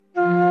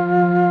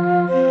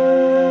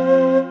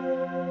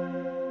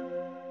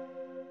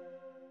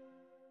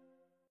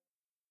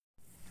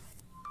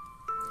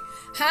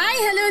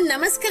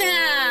ನಮಸ್ಕಾರ.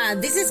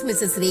 This is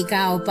Mrs ರೇಖಾ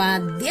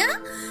ಉಪಾಧ್ಯ.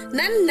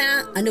 ನನ್ನ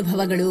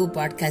ಅನುಭವಗಳು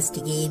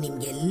ಪಾಡ್ಕಾಸ್ಟ್ಗೆ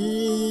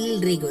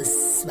ನಿಮ್ಗೆಲ್ರಿಗೂ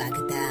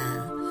ಸ್ವಾಗತ.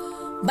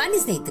 ಬನ್ನಿ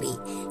ಸ್ನೇಹಿತರೆ,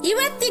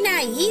 ಇವತ್ತಿನ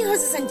ಈ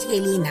ಹೊಸ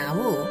ಸಂಚಿಕೆಯಲ್ಲಿ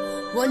ನಾವು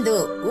ಒಂದು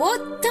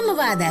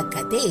ಉತ್ತಮವಾದ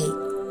ಕತೆ,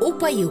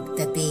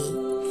 ಉಪಯುಕ್ತತೆ,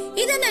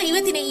 ಇದನ್ನ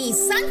ಇವತ್ತಿನ ಈ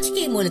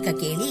ಸಂಚಿಕೆ ಮೂಲಕ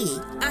ಕೇಳಿ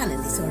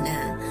ಆನಂದಿಸೋಣ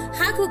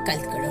ಹಾಗೂ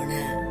ಕಲ್ತ್ಕೊಳ್ಳೋಣ.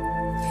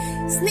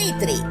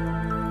 ಸ್ನೇಹಿತರೆ,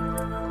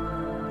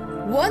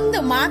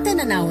 ಒಂದು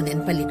ಮಾತನ್ನ ನಾವು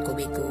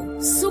ನೆನಪಲ್ಲಿಟ್ಕೋಬೇಕು.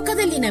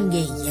 ಸುಖದಲ್ಲಿ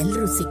ನಮ್ಗೆ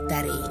ಎಲ್ಲರೂ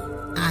ಸಿಗ್ತಾರೆ,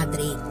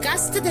 ಆದ್ರೆ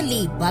ಕಷ್ಟದಲ್ಲಿ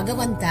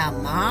ಭಗವಂತ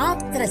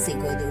ಮಾತ್ರ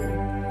ಸಿಗೋದು.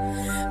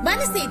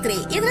 ಬನ್ನಿ ಸ್ನೇಹಿತರೆ,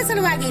 ಇದರ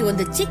ಸಲುವಾಗಿ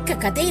ಒಂದು ಚಿಕ್ಕ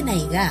ಕಥೆಯನ್ನ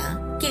ಈಗ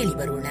ಕೇಳಿ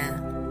ಬರೋಣ.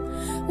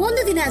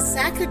 ಒಂದು ದಿನ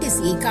ಸಾಕ್ರಟಿಸ್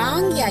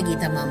ಏಕಾಂಗಿಯಾಗಿ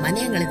ತಮ್ಮ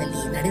ಮನೆ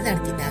ಅಂಗಳದಲ್ಲಿ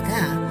ನಡೆದಾಡ್ತಿದ್ದಾಗ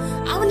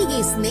ಅವನಿಗೆ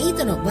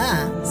ಸ್ನೇಹಿತನೊಬ್ಬ,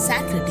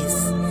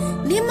 ಸಾಕ್ರಟಿಸ್,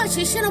 ನಿಮ್ಮ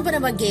ಶಿಷ್ಯನೊಬ್ಬನ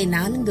ಬಗ್ಗೆ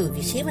ನಾನೊಂದು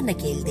ವಿಷಯವನ್ನ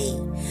ಕೇಳಿದೆ,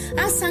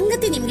 ಆ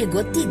ಸಂಗತಿ ನಿಮ್ಗೆ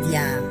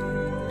ಗೊತ್ತಿದ್ಯಾ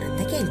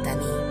ಅಂತ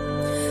ಕೇಳ್ತಾನೆ.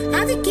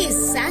 ಅದಕ್ಕೆ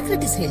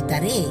ಸಾಕ್ರಟಿಸ್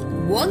ಹೇಳ್ತಾರೆ,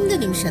 1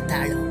 ನಿಮಿಷ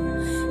ತಾಳು,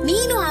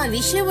 ನೀನು ಆ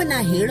ವಿಷಯವನ್ನ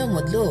ಹೇಳೋ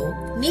ಮೊದಲು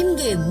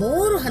ನಿನ್ಗೆ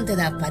 3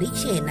 ಹಂತದ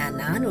ಪರೀಕ್ಷೆಯನ್ನ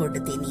ನಾನು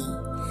ಒಡ್ಡುತ್ತೀನಿ.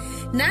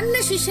 ನನ್ನ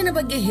ಶಿಷ್ಯನ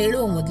ಬಗ್ಗೆ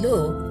ಹೇಳುವ ಮೊದಲು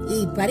ಈ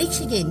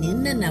ಪರೀಕ್ಷೆಗೆ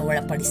ನಿನ್ನನ್ನ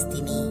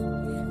ಒಳಪಡಿಸ್ತೀನಿ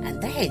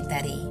ಅಂತ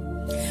ಹೇಳ್ತಾರೆ.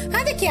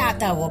 ಅದಕ್ಕೆ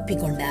ಆತ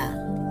ಒಪ್ಪಿಕೊಂಡ.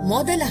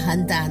 ಮೊದಲ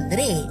ಹಂತ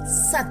ಅಂದ್ರೆ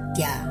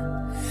ಸತ್ಯ.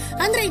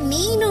 ಅಂದ್ರೆ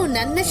ನೀನು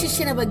ನನ್ನ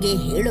ಶಿಷ್ಯನ ಬಗ್ಗೆ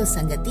ಹೇಳೋ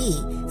ಸಂಗತಿ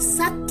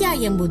ಸತ್ಯ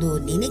ಎಂಬುದು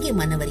ನಿನಗೆ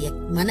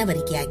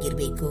ಮನವರಿಕೆ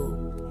ಆಗಿರ್ಬೇಕು,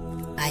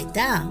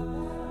 ಆಯ್ತಾ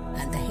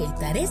ಅಂತ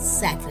ಹೇಳ್ತಾರೆ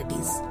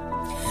ಸಾಕ್ರಟಿಸ್.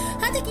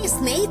 ಅದಕ್ಕೆ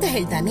ಸ್ನೇಹಿತ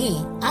ಹೇಳ್ತಾನೆ,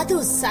 ಅದು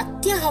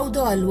ಸತ್ಯ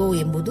ಹೌದೋ ಅಲ್ವೋ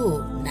ಎಂಬುದು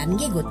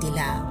ನನ್ಗೆ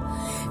ಗೊತ್ತಿಲ್ಲ,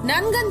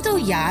 ನನ್ಗಂತೂ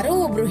ಯಾರೋ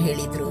ಒಬ್ರು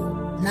ಹೇಳಿದ್ರು,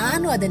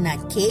 ನಾನು ಅದನ್ನ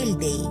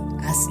ಕೇಳ್ದೆ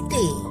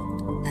ಅಷ್ಟೇ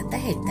ಅಂತ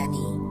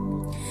ಹೇಳ್ತಾನೆ.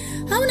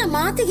 ಅವನ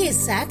ಮಾತಿಗೆ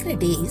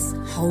ಸಾಕ್ರಟಿಸ್,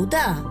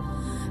 ಹೌದಾ,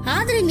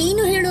 ಆದ್ರೆ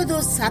ನೀನು ಹೇಳೋದು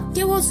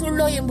ಸತ್ಯವೋ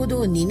ಸುಳ್ಳೋ ಎಂಬುದು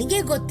ನಿನಗೆ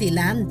ಗೊತ್ತಿಲ್ಲ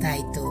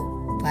ಅಂತಾಯ್ತು,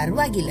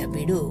 ಪರವಾಗಿಲ್ಲ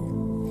ಬಿಡು.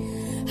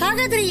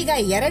 ಹಾಗಾದ್ರೆ ಈಗ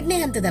 2ನೇ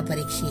ಹಂತದ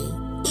ಪರೀಕ್ಷೆ,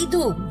 ಇದು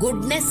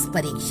ಗುಡ್ನೆಸ್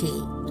ಪರೀಕ್ಷೆ.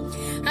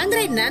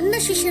 ಅಂದ್ರೆ ನನ್ನ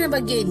ಶಿಷ್ಯನ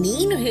ಬಗ್ಗೆ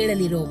ನೀನು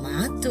ಹೇಳಲಿರೋ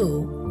ಮಾತು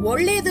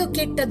ಒಳ್ಳೇದೋ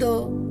ಕೆಟ್ಟದೋ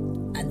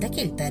ಅಂತ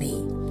ಕೇಳ್ತಾರೆ.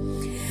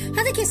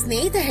 ಅದಕ್ಕೆ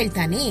ಸ್ನೇಹಿತ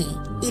ಹೇಳ್ತಾನೆ,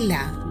 ಇಲ್ಲ,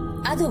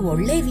 ಅದು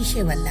ಒಳ್ಳೆ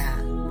ವಿಷಯವಲ್ಲ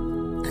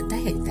ಅಂತ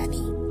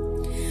ಹೇಳ್ತಾನೆ.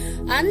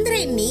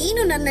 ಅಂದ್ರೆ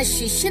ನೀನು ನನ್ನ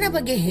ಶಿಷ್ಯನ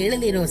ಬಗ್ಗೆ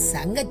ಹೇಳಲಿರೋ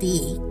ಸಂಗತಿ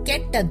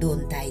ಕೆಟ್ಟದ್ದು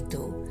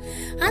ಅಂತಾಯ್ತು.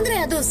 ಅಂದ್ರೆ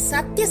ಅದು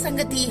ಸತ್ಯ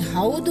ಸಂಗತಿ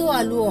ಹೌದು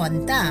ಅಲ್ವೋ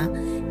ಅಂತ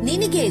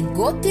ನಿನಗೆ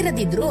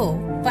ಗೊತ್ತಿರದಿದ್ರೂ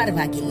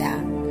ಪರವಾಗಿಲ್ಲ,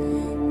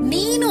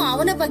 ನೀನು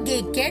ಅವನ ಬಗ್ಗೆ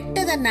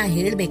ಕೆಟ್ಟದನ್ನ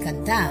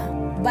ಹೇಳ್ಬೇಕಂತ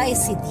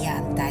ಬಯಸಿದ್ಯಾ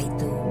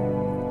ಅಂತಾಯ್ತು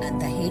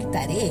ಅಂತ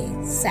ಹೇಳ್ತಾರೆ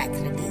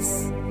ಸಾಕ್ರಟಿಸ್.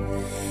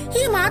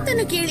 ಈ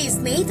ಮಾತನ್ನು ಕೇಳಿ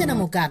ಸ್ನೇಹಿತನ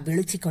ಮುಖ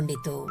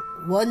ಬಿಳುಚಿಕೊಂಡಿತು.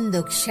 ಒಂದು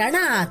ಕ್ಷಣ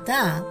ಆತ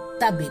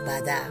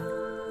ತಬ್ಬಿಬ್ಬಾದ.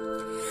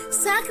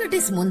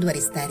 ಸಾಕ್ರಟಿಸ್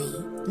ಮುಂದುವರಿಸ್ತಾರೆ,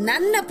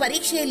 ನನ್ನ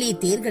ಪರೀಕ್ಷೆಯಲ್ಲಿ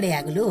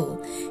ತೇರ್ಗಡೆಯಾಗಲು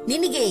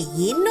ನಿನಗೆ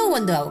ಇನ್ನೂ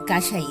ಒಂದು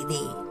ಅವಕಾಶ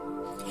ಇದೆ.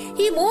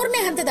 ಈ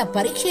 3ನೇ ಹಂತದ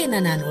ಪರೀಕ್ಷೆಯನ್ನ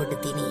ನಾನು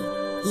ಒಡ್ಡುತ್ತೀನಿ.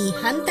 ಈ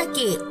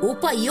ಹಂತಕ್ಕೆ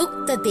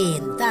ಉಪಯುಕ್ತತೆ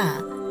ಅಂತ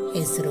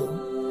ಹೆಸರು.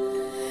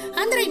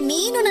 ಅಂದ್ರೆ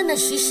ನೀನು ನನ್ನ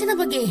ಶಿಷ್ಯನ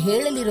ಬಗ್ಗೆ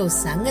ಹೇಳಲಿರೋ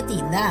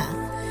ಸಂಗತಿಯಿಂದ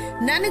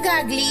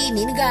ನನಗಾಗ್ಲಿ,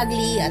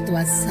 ನಿನಗಾಗ್ಲಿ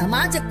ಅಥವಾ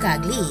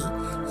ಸಮಾಜಕ್ಕಾಗ್ಲಿ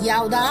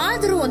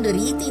ಯಾವ್ದಾದ್ರೂ ಒಂದು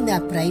ರೀತಿಯಿಂದ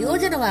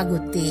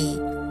ಪ್ರಯೋಜನವಾಗುತ್ತೆ,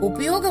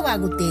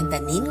 ಉಪಯೋಗವಾಗುತ್ತೆ ಅಂತ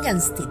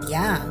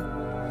ನಿನ್ಗನ್ಸ್ತಿದ್ಯಾ?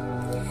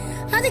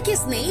 ಅದಕ್ಕೆ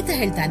ಸ್ನೇಹಿತ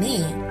ಹೇಳ್ತಾನೆ,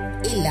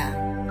 ಇಲ್ಲ,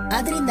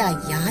 ಅದರಿಂದ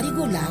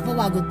ಯಾರಿಗೂ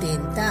ಲಾಭವಾಗುತ್ತೆ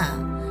ಅಂತ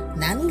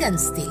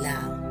ನನ್ಗನ್ಸ್ತಿಲ್ಲ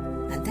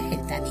ಅಂತ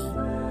ಹೇಳ್ತಾನೆ.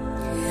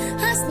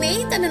 ಆ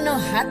ಸ್ನೇಹಿತನನ್ನು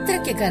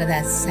ಹತ್ರಕ್ಕೆ ಕರೆದ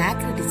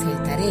ಸಾಕ್ರಟಿಸ್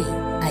ಹೇಳ್ತಾರೆ,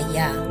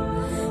 ಅಯ್ಯ,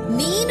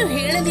 ನೀನು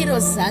ಹೇಳದಿರೋ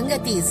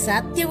ಸಂಗತಿ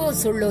ಸತ್ಯವೋ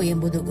ಸುಳ್ಳೋ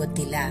ಎಂಬುದು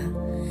ಗೊತ್ತಿಲ್ಲ,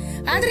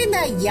 ಅದರಿಂದ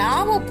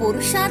ಯಾವ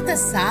ಪುರುಷಾರ್ಥ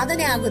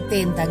ಸಾಧನೆ ಆಗುತ್ತೆ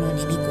ಅಂತಾನು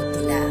ನಿನಗೆ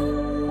ಗೊತ್ತಿಲ್ಲ,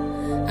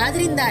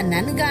 ಅದರಿಂದ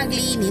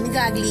ನನಗಾಗ್ಲಿ,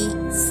 ನಿನಗಾಗ್ಲಿ,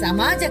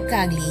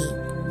 ಸಮಾಜಕ್ಕಾಗ್ಲಿ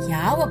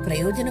ಯಾವ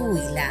ಪ್ರಯೋಜನವೂ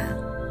ಇಲ್ಲ.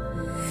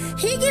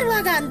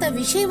 ಹೀಗಿರುವಾಗ ಅಂತ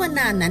ವಿಷಯವನ್ನ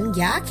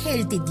ನನ್ಗ್ಯಾಕೆ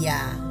ಹೇಳ್ತಿದ್ಯಾ?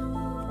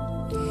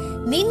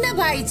 ನಿನ್ನ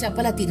ಬಾಯಿ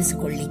ಚಪಲ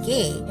ತೀರಿಸಿಕೊಳ್ಳಿಕ್ಕೆ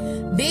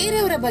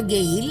ಬೇರೆಯವರ ಬಗ್ಗೆ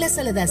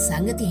ಇಲ್ಲಸಲ್ಲದ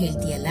ಸಂಗತಿ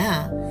ಹೇಳ್ತೀಯಲ್ಲ,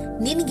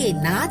 ನಿನಗೆ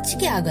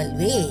ನಾಚಿಕೆ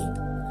ಆಗಲ್ವೇ?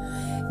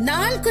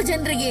 4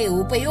 ಜನರಿಗೆ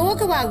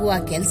ಉಪಯೋಗವಾಗುವ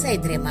ಕೆಲಸ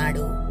ಇದ್ರೆ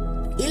ಮಾಡು,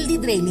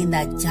 ಇಲ್ದಿದ್ರೆ ಇಲ್ಲಿಂದ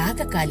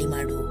ಜಾಗ ಖಾಲಿ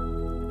ಮಾಡು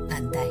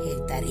ಅಂತ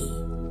ಹೇಳ್ತಾರೆ.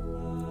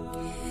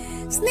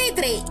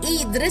 ಸ್ನೇಹಿತರೆ, ಈ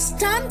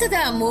ದೃಷ್ಟಾಂತದ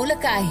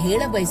ಮೂಲಕ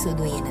ಹೇಳ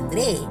ಬಯಸೋದು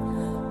ಏನಂದ್ರೆ,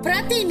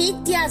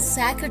 ಪ್ರತಿನಿತ್ಯ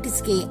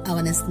ಸಾಕ್ರಟಿಸ್ಗೆ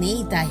ಅವನ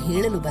ಸ್ನೇಹಿತ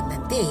ಹೇಳಲು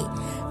ಬಂದಂತೆ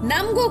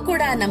ನಮಗೂ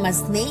ಕೂಡ ನಮ್ಮ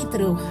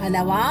ಸ್ನೇಹಿತರು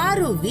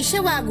ಹಲವಾರು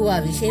ವಿಷವಾಗುವ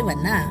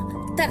ವಿಷಯವನ್ನ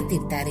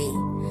ತರ್ತಿರ್ತಾರೆ.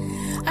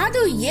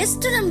 ಅದು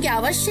ಎಷ್ಟು ನಮ್ಗೆ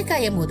ಅವಶ್ಯಕ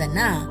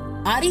ಎಂಬುದನ್ನ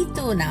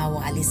ಅರಿತು ನಾವು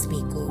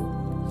ಆಲಿಸಬೇಕು.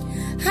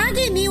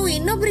 ಹಾಗೆ ನೀವು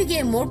ಇನ್ನೊಬ್ಬರಿಗೆ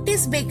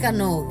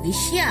ಮುಟ್ಟಿಸಬೇಕನ್ನೋ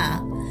ವಿಷಯ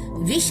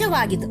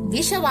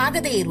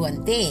ವಿಷವಾಗದೇ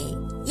ಇರುವಂತೆ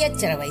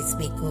ಎಚ್ಚರ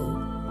ವಹಿಸಬೇಕು.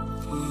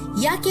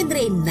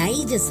 ಯಾಕೆಂದ್ರೆ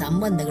ನೈಜ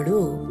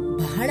ಸಂಬಂಧಗಳು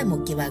ಬಹಳ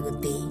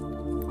ಮುಖ್ಯವಾಗುತ್ತೆ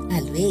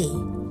ಅಲ್ವೇ?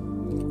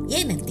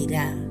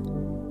 ಏನಂತೀರಾ?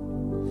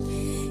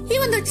 ಈ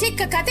ಒಂದು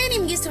ಚಿಕ್ಕ ಕತೆ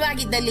ನಿಮ್ಗೆ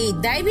ಇಷ್ಟವಾಗಿದ್ದಲ್ಲಿ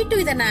ದಯವಿಟ್ಟು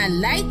ಇದನ್ನ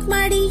ಲೈಕ್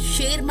ಮಾಡಿ,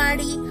 ಶೇರ್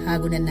ಮಾಡಿ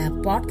ಹಾಗೂ ನನ್ನ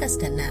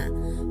ಪಾಡ್ಕಾಸ್ಟ್ ಅನ್ನ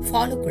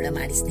ಫಾಲೋ ಕೂಡ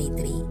ಮಾಡಿ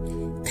ಸ್ನೇಹಿತರೆ.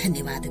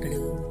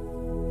 ಧನ್ಯವಾದಗಳು.